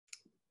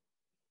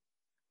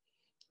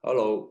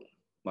Hello,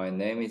 my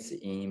name is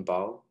Yin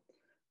Bao.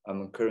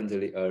 I'm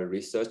currently a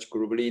research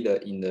group leader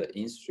in the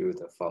Institute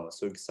of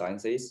Pharmaceutical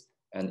Sciences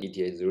and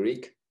ETH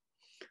Zurich.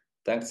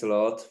 Thanks a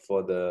lot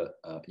for the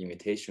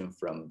invitation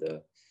from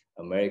the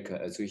American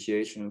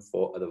Association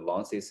for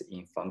Advances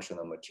in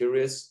Functional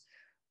Materials.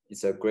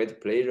 It's a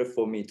great pleasure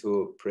for me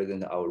to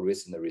present our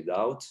recent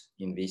result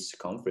in this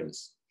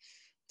conference.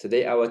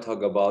 Today, I will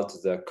talk about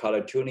the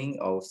color tuning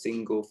of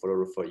single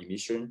fluorophore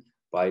emission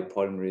by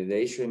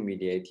polymerization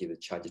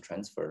mediated charge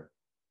transfer.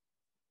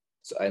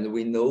 So, and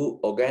we know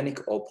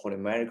organic or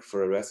polymeric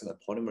fluorescent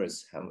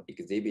polymers have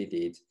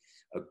exhibited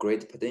a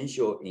great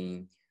potential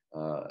in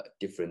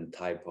different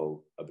type of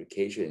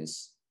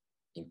applications,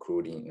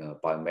 including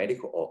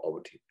biomedical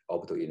or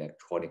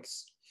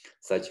optoelectronics,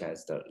 such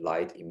as the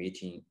light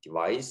emitting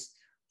device,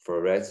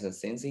 fluorescent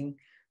sensing,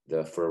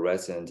 the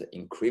fluorescent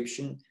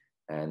encryption,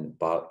 and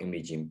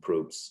bioimaging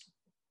probes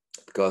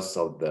because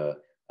of the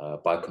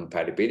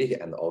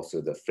biocompatibility and also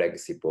the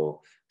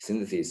flexible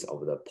synthesis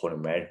of the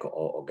polymeric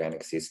or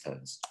organic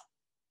systems.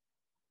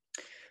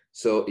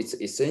 So it's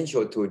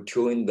essential to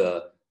tune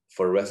the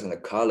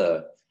fluorescent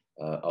color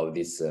of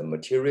these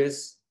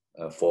materials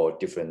for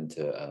different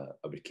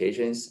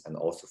applications and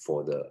also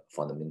for the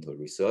fundamental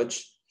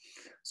research.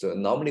 So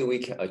normally we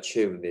can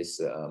achieve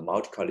this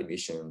multicolor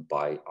vision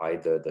by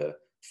either the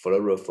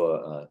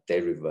fluorophore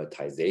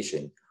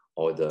derivatization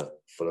or the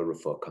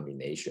fluorophore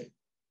combination.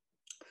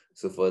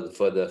 So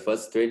for the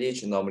first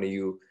strategy, normally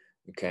you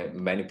can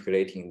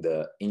manipulating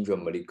the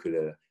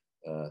intramolecular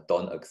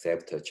donor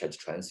acceptor charge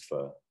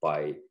transfer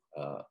by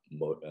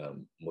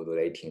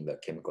modulating the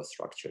chemical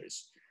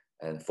structures.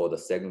 And for the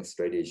second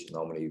strategy,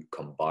 normally you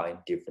combine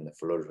different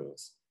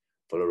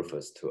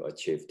fluorophores to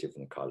achieve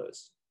different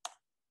colors.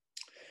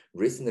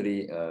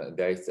 Recently,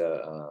 there is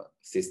a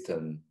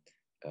system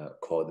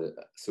called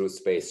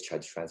through-space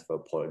charge transfer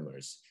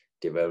polymers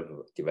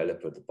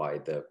developed by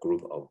the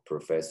group of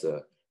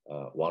Professor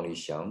Wang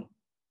Lixiang.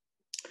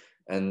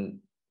 And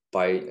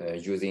by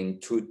using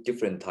two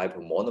different type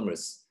of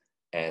monomers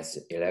as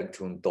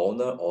electron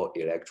donor or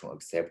electron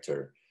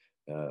acceptor,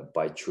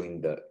 by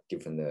tuning the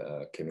different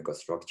chemical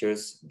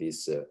structures,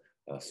 this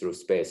through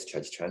space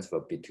charge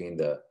transfer between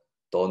the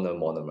donor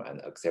monomer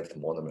and acceptor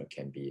monomer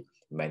can be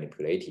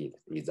manipulated,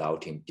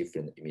 resulting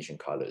different emission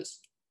colors.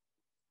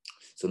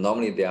 So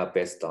normally they are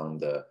based on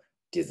the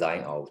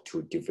design of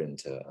two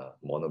different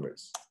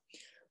monomers.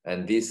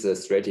 And this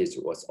strategy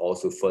was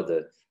also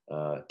further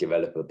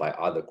developed by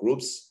other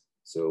groups.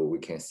 So we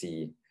can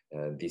see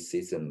this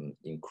system,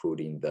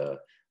 including the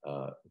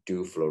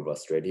dual fluorophore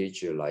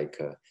strategy, like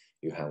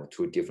you have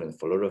two different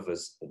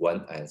fluorophores,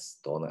 one as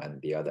donor and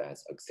the other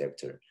as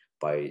acceptor.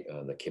 By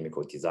the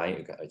chemical design,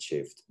 you can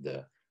achieve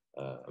the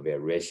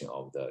variation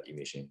of the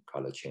emission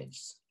color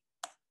changes.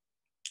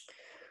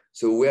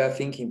 So we are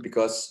thinking,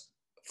 because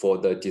for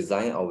the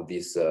design of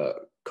this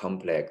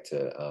complex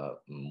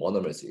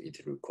monomers,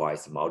 it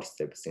requires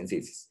multi-step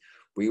synthesis.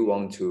 We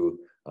want to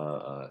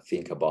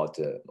think about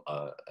a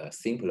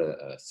simpler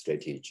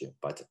strategy,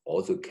 but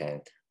also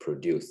can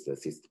produce the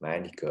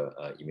systematic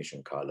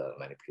emission color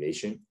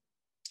manipulation.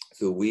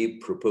 So we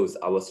propose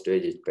our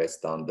strategy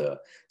based on the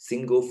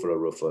single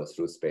fluorophore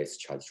through space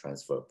charge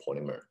transfer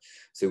polymer.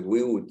 So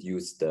we would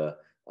use the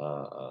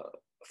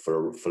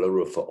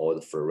fluorophore or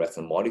the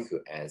fluorescent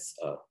molecule as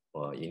a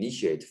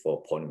initiate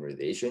for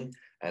polymerization,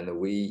 and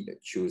we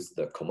choose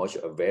the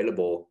commercially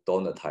available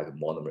donor type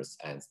monomers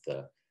as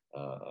the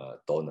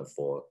donor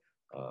for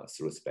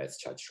through space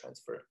charge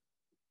transfer.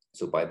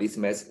 So by this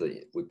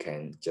method, we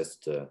can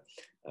just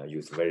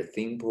use very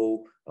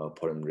simple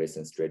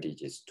polymerization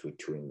strategies to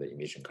tune the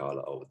emission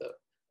color of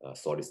the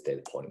solid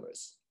state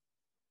polymers.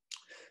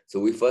 So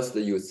we first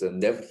use the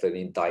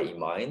naphthalene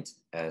diimide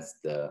as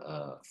the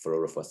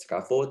fluorophore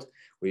scaffold.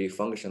 We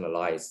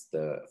functionalize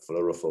the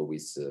fluorophore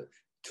with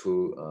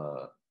two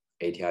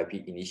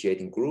ATIP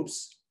initiating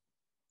groups.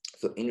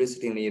 So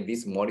interestingly,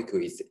 this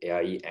molecule is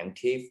AIE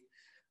active.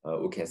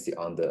 We can see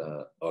on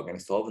the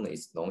organic solvent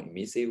is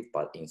non-emissive,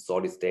 but in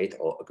solid state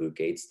or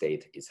aggregate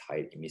state is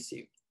highly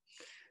emissive.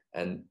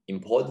 And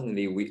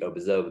importantly, we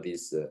observe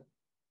this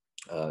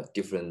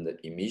different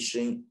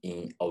emission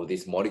of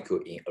this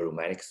molecule in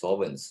aromatic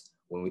solvents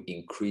when we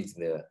increase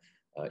the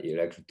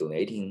electron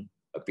donating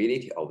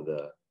ability of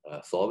the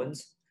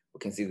solvents. We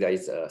can see there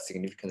is a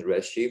significant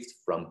redshift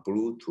from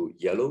blue to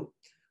yellow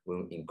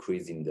when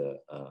increasing the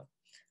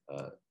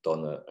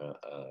donor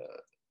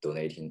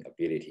donating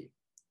ability.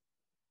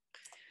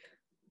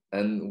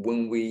 And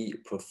when we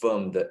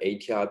perform the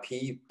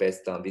ATRP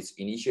based on this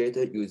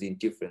initiator using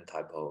different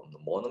type of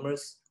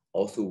monomers,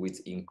 also with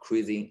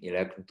increasing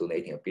electron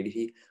donating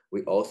ability,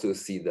 we also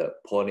see the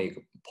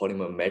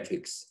polymer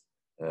matrix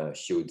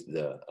showed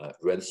the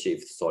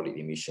redshift solid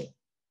emission.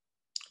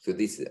 So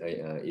this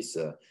is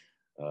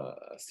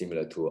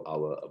similar to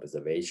our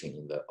observation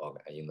in the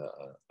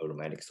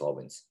aromatic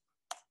solvents.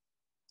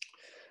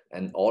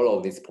 And all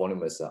of these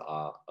polymers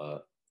are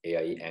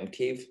AIE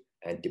active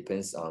and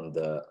depends on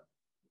the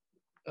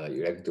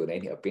electron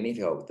donating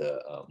ability of the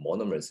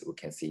monomers. We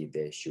can see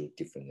they show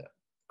different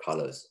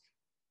colors.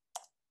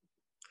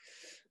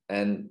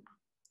 And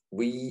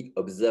we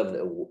observed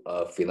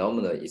a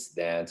phenomenon is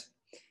that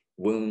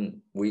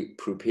when we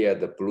prepare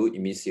the blue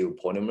emissive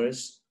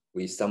polymers,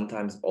 we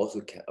sometimes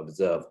also can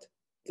observe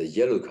the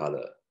yellow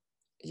color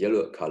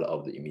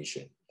of the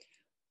emission.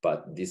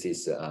 But this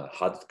is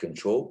hard to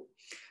control.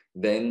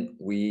 Then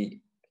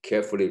we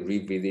carefully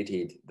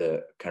revisited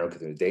the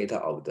characteristic data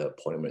of the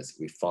polymers.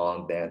 We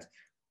found that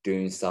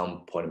during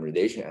some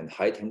polymerization and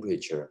high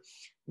temperature,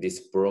 this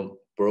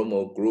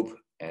bromo group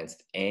at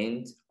the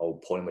end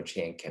of polymer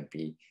chain can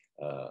be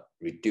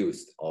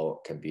reduced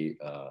or can be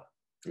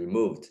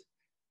removed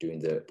during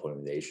the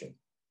polymerization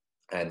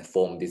and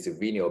form this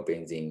vinyl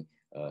benzene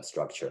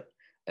structure.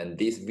 And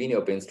this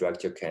vinyl benzene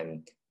structure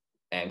can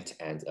act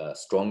as a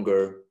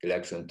stronger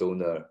electron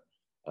donor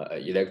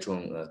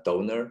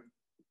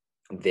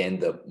than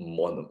the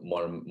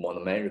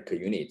monomeric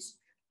units,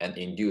 and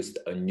induced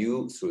a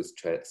new through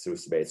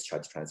space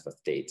charge transfer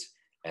state,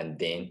 and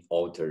then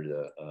alter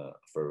the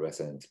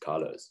fluorescent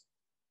colors.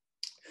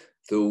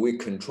 So we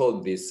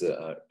control this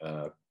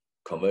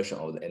conversion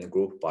of the N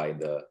group by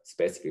the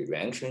specific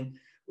reaction.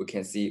 We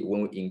can see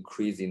when we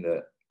increase in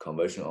the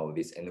conversion of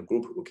this N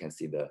group, we can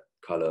see the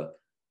color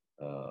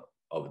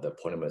of the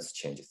polymers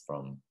changes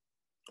from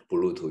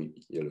blue to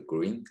yellow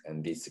green,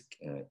 and this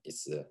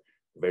is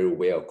very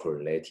well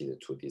correlated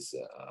to this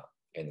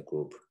N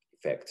group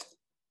effect.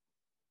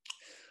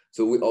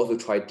 So we also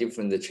tried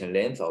different chain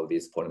lengths of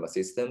these polymer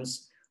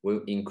systems.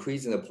 When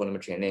increasing the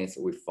polymer chain length,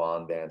 we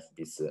found that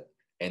this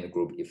N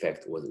group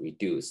effect was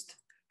reduced,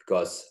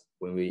 because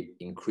when we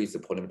increase the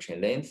polymer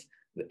chain length,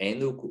 the N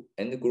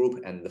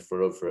group and the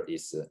fluorophore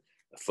is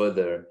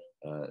further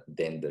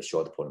than the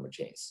short polymer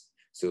chains.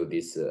 So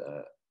this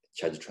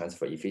charge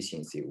transfer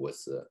efficiency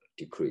was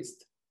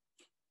decreased.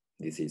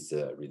 This is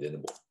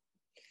reasonable.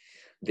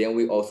 Then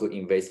we also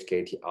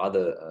investigated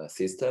other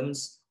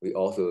systems. We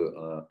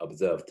also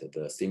observed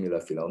the similar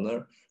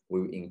phenomena.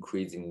 With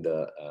increasing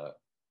the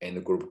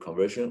N group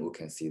conversion, we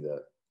can see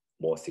the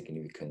more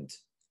significant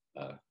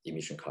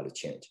emission color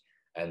change.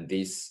 And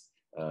this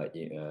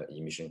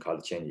emission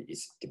color change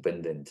is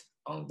dependent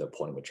on the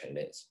polymer chain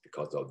length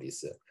because of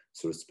this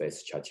through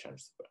space charge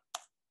transfer.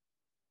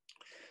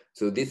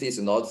 So this is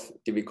not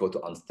difficult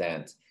to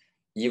understand.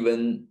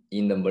 Even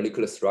in the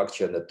molecular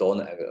structure, the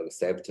donor and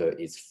acceptor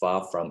is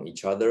far from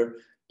each other.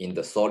 In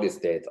the solid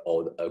state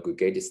or the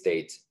aggregated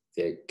state,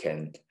 they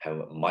can have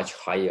a much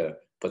higher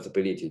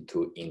possibility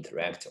to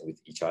interact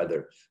with each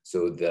other.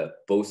 So the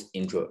both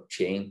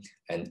intra-chain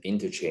and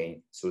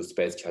interchain through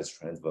space charge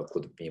transfer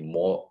could be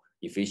more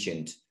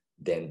efficient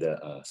than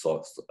the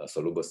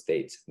soluble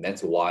state.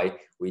 That's why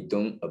we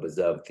don't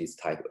observe this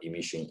type of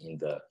emission in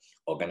the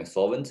organic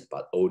solvent,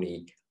 but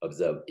only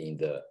observe in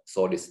the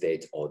solid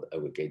state or the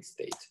aggregate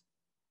state.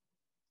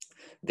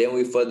 Then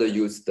we further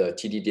use the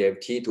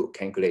TDDFT to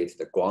calculate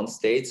the ground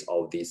states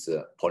of these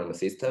polymer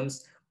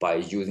systems by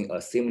using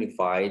a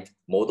simplified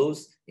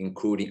models,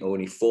 including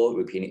only 4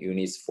 repeating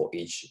units for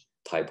each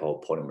type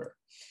of polymer.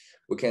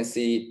 We can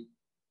see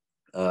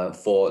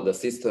for the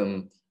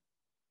system,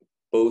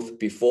 both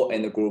before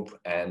N group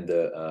and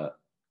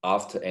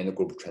after N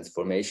group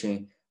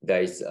transformation,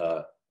 there is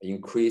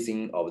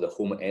increasing of the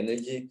home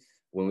energy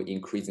when we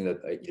increasing the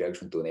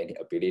electron donating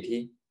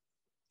ability.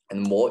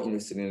 And more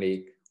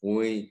interestingly, when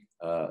we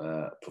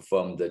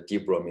perform the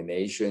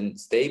debromination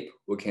step,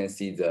 we can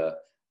see the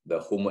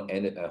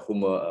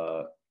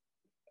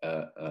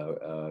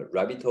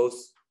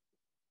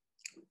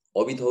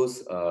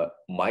orbitals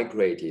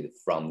migrated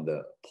from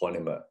the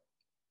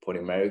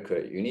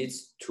polymeric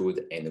units to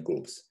the N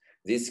groups.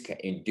 This can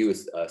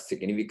induce a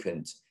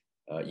significant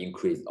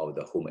increase of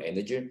the home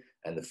energy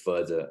and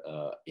further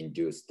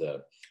induce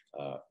the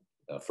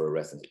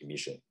fluorescent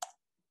emission.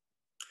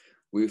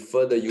 We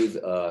further use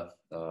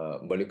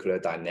molecular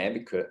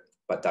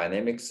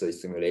dynamics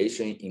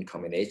simulation in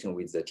combination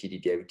with the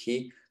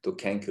TDDFT to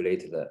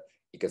calculate the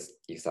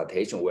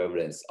excitation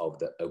wavelengths of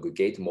the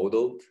aggregate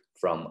model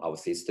from our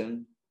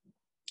system.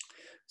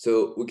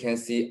 So we can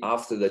see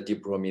after the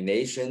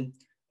debromination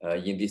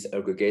in this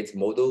aggregate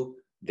model,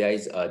 there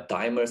is a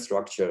dimer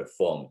structure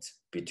formed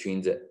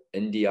between the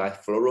NDI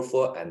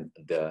fluorophore and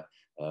the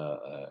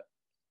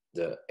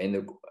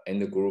N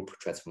group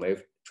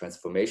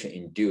transformation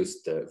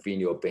induced the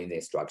vinyl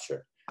benzene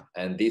structure.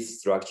 And this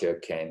structure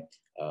can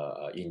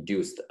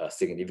induce a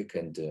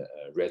significant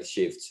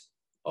redshift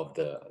of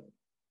the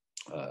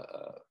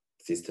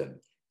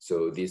system.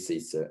 So this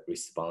is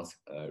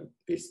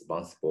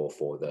responsible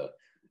for the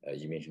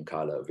emission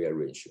color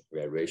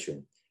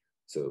variation.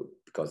 So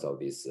because of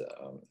this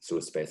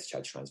through space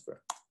charge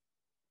transfer.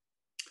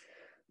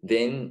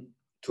 Then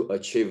to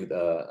achieve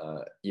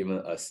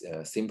even a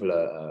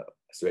simpler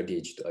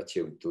strategy to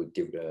achieve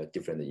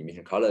different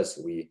emission colors,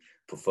 we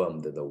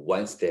performed the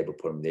one-step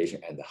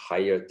polymerization and the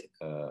higher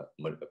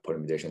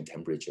polymerization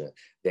temperature.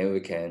 Then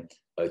we can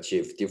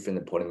achieve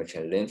different polymer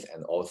chain length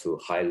and also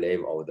high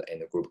level of the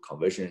N group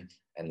conversion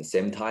at the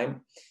same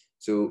time.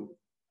 So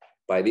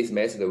by this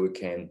method, we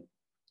can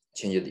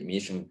change the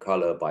emission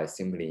color by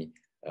simply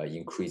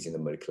increasing the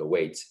molecular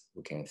weight,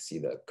 we can see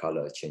the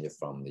color change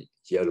from the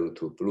yellow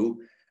to blue,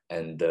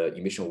 and the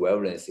emission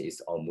wavelength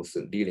is almost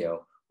linear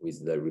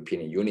with the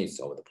repeating units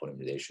of the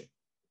polymerization.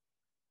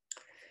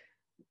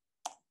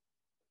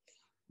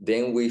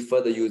 Then we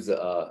further use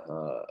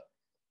a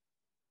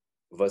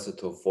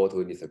versatile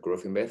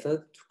photolithography method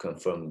to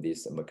confirm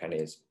this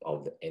mechanism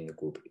of the end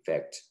group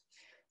effect.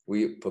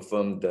 We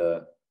perform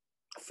the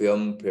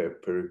film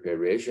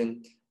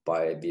preparation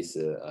by this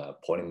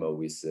polymer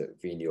with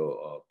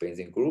vinyl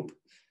benzene group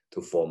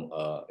to form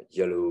a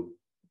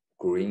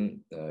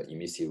yellow-green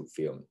emissive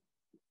film.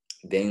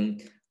 Then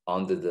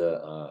under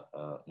the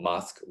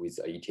mask with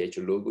a ETH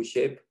logo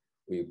shape,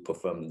 we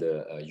perform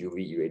the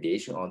UV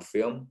irradiation on the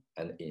film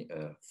and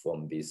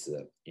form this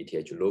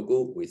ETH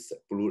logo with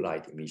blue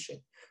light emission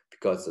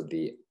because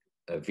the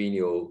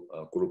vinyl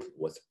group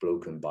was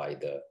broken by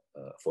the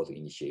photo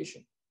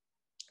initiation.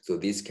 So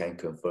this can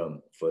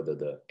confirm further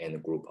the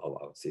end group of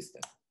our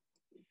system.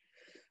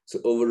 So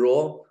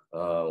overall,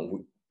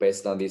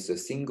 based on this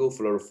single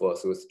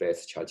fluorophore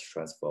space charge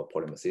transfer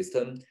polymer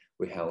system,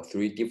 we have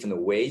 3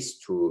 different ways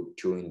to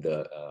tune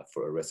the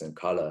fluorescent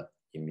color,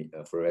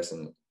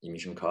 fluorescent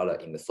emission color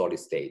in the solid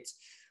state,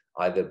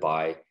 either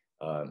by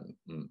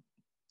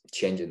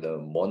changing the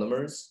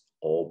monomers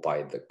or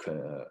by the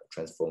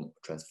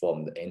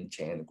transform the end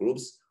chain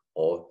groups,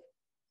 or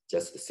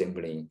just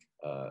simply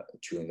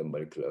tune the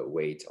molecular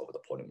weight of the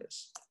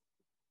polymers.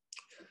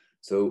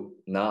 So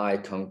now I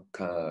can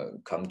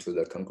come to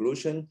the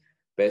conclusion.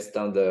 Based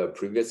on the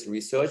previous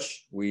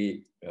research,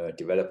 we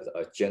developed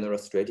a general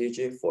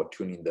strategy for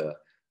tuning the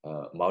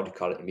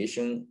multicolor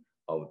emission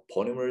of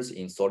polymers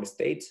in solid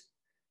state.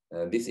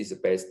 This is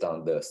based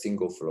on the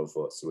single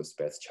fluorophore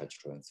space charge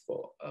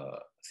transfer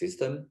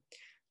system.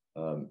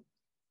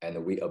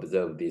 And we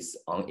observe this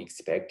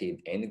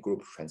unexpected end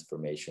group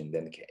transformation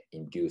that can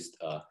induce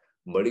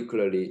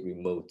molecularly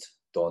remote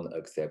donor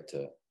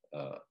acceptor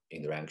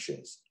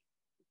interactions.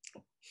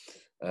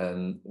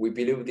 And we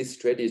believe this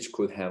strategy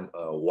could have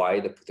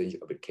wide potential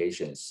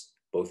applications,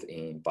 both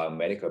in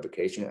biomedical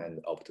application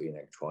and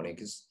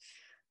optoelectronics.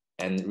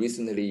 And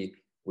recently,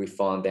 we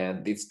found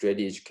that this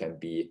strategy can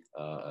be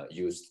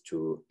used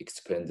to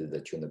expand the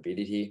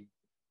tunability,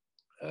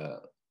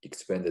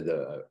 expand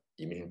the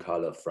emission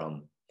color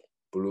from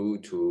blue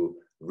to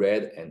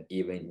red and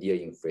even near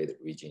infrared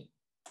region.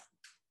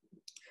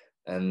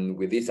 And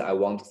with this, I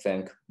want to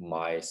thank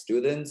my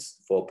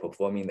students for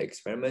performing the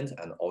experiment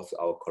and also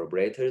our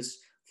collaborators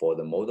for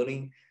the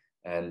modeling,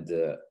 and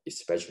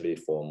especially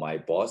for my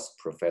boss,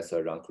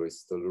 Professor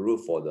Jean-Christophe Leroux,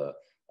 for the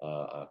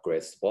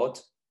great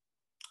support,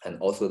 and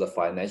also the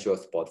financial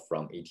support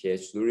from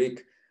ETH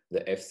Zurich,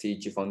 the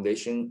FCG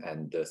Foundation,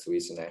 and the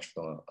Swiss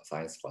National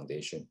Science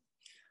Foundation.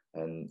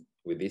 And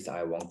with this,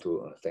 I want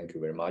to thank you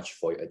very much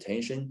for your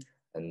attention,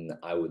 and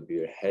I would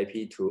be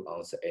happy to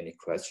answer any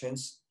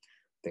questions.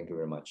 Thank you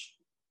very much.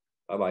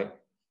 Bye-bye.